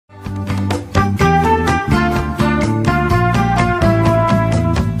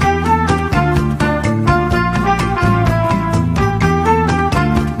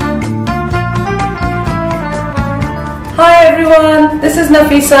this is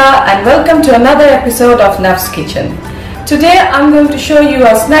Nafisa and welcome to another episode of Naf's Kitchen. Today I'm going to show you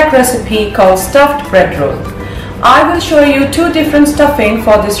a snack recipe called stuffed bread roll. I will show you two different stuffing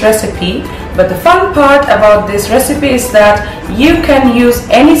for this recipe, but the fun part about this recipe is that you can use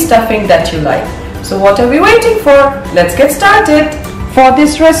any stuffing that you like. So what are we waiting for? Let's get started. For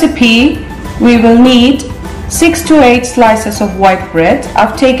this recipe we will need 6 to 8 slices of white bread.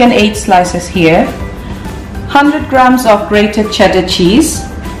 I've taken 8 slices here. 100 grams of grated cheddar cheese,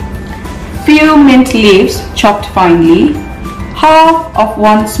 few mint leaves chopped finely, half of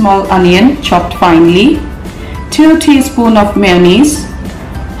 1 small onion chopped finely, 2 teaspoons of mayonnaise,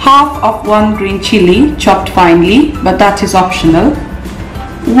 half of 1 green chili chopped finely, but that is optional,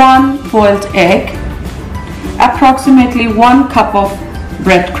 1 boiled egg, approximately 1 cup of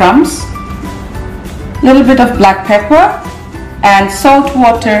breadcrumbs, little bit of black pepper and salt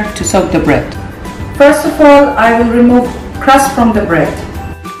water to soak the bread. First of all, I will remove crust from the bread.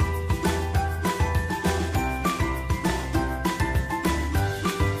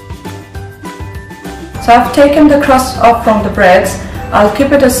 So I've taken the crust off from the breads. I'll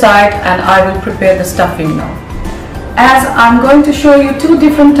keep it aside and I will prepare the stuffing now. As I'm going to show you two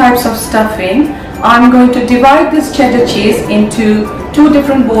different types of stuffing, I'm going to divide this cheddar cheese into two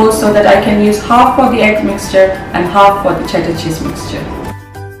different bowls so that I can use half for the egg mixture and half for the cheddar cheese mixture.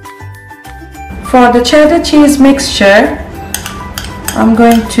 For the cheddar cheese mixture, I'm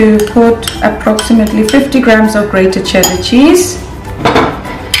going to put approximately 50 grams of grated cheddar cheese,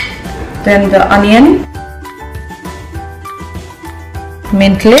 then the onion,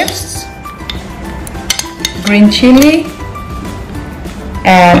 mint leaves, green chili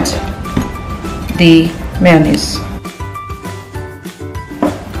and the mayonnaise.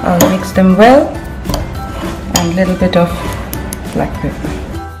 I'll mix them well and a little bit of black pepper.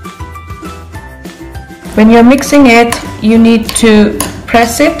 When you're mixing it, you need to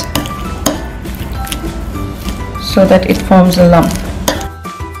press it so that it forms a lump.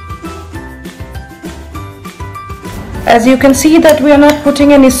 As you can see that we are not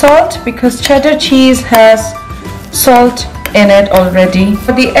putting any salt because cheddar cheese has salt in it already.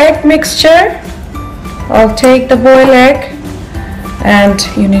 For the egg mixture, I'll take the boiled egg and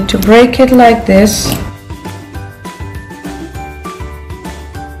you need to break it like this.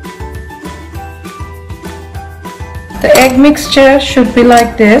 The egg mixture should be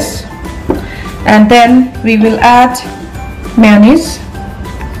like this, and then we will add mayonnaise,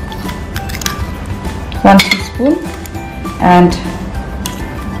 1 teaspoon, and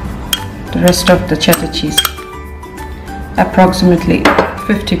the rest of the cheddar cheese, approximately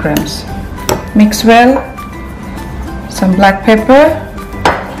 50 grams. Mix well, some black pepper,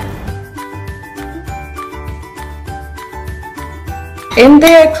 in the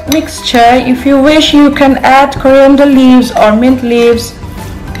egg mixture, if you wish, you can add coriander leaves or mint leaves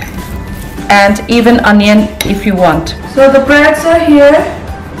and even onion if you want. So the breads are here,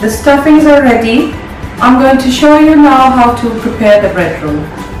 the stuffings are ready. I'm going to show you now how to prepare the bread roll.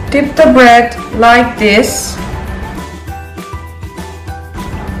 Dip the bread like this,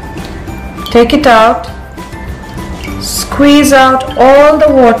 take it out, squeeze out all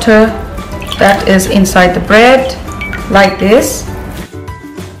the water that is inside the bread like this.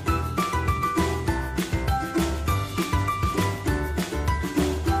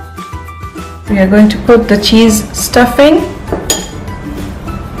 We are going to put the cheese stuffing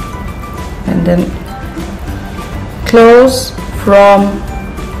and then close from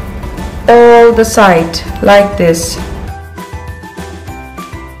all the side like this.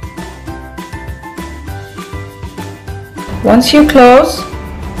 Once you close,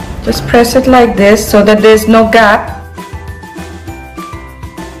 just press it like this so that there is no gap.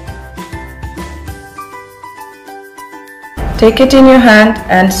 Take it in your hand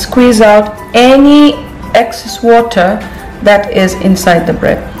and squeeze out any excess water that is inside the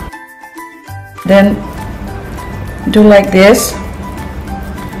bread. Then do like this.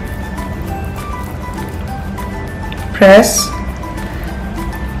 Press.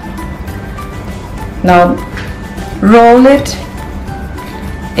 Now roll it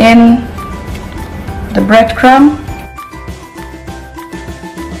in the breadcrumb.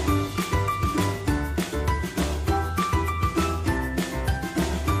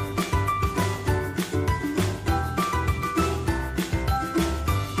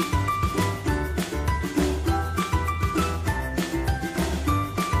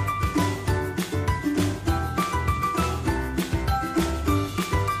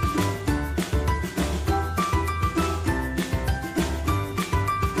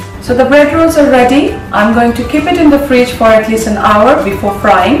 So the bread rolls are ready. I'm going to keep it in the fridge for at least an hour before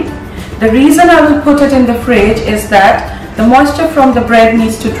frying. The reason I will put it in the fridge is that The moisture from the bread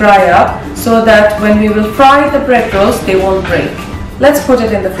needs to dry up so that when we will fry the bread rolls, they won't break. Let's put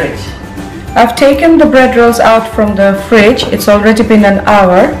it in the fridge. I've taken the bread rolls out from the fridge. It's already been an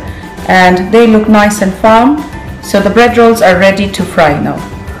hour and they look nice and firm. So the bread rolls are ready to fry now.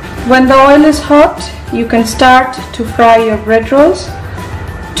 When the oil is hot, you can start to fry your bread rolls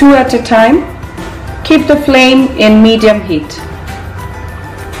 2 at a time. Keep the flame in medium heat.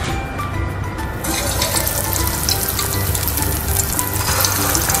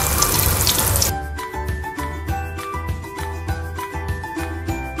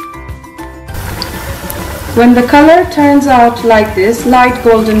 When the color turns out like this, light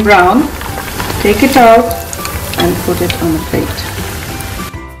golden brown, take it out and put it on a plate.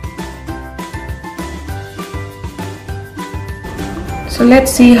 So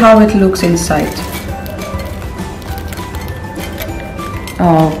let's see how it looks inside.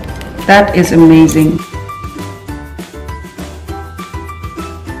 Oh, that is amazing.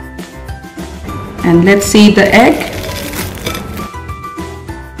 And let's see the egg.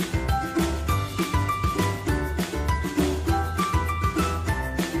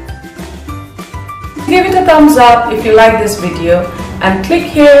 Give it a thumbs up if you like this video and click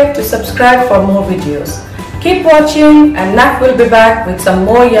here to subscribe for more videos. Keep watching and Nak will be back with some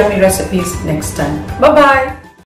more yummy recipes next time. Bye bye.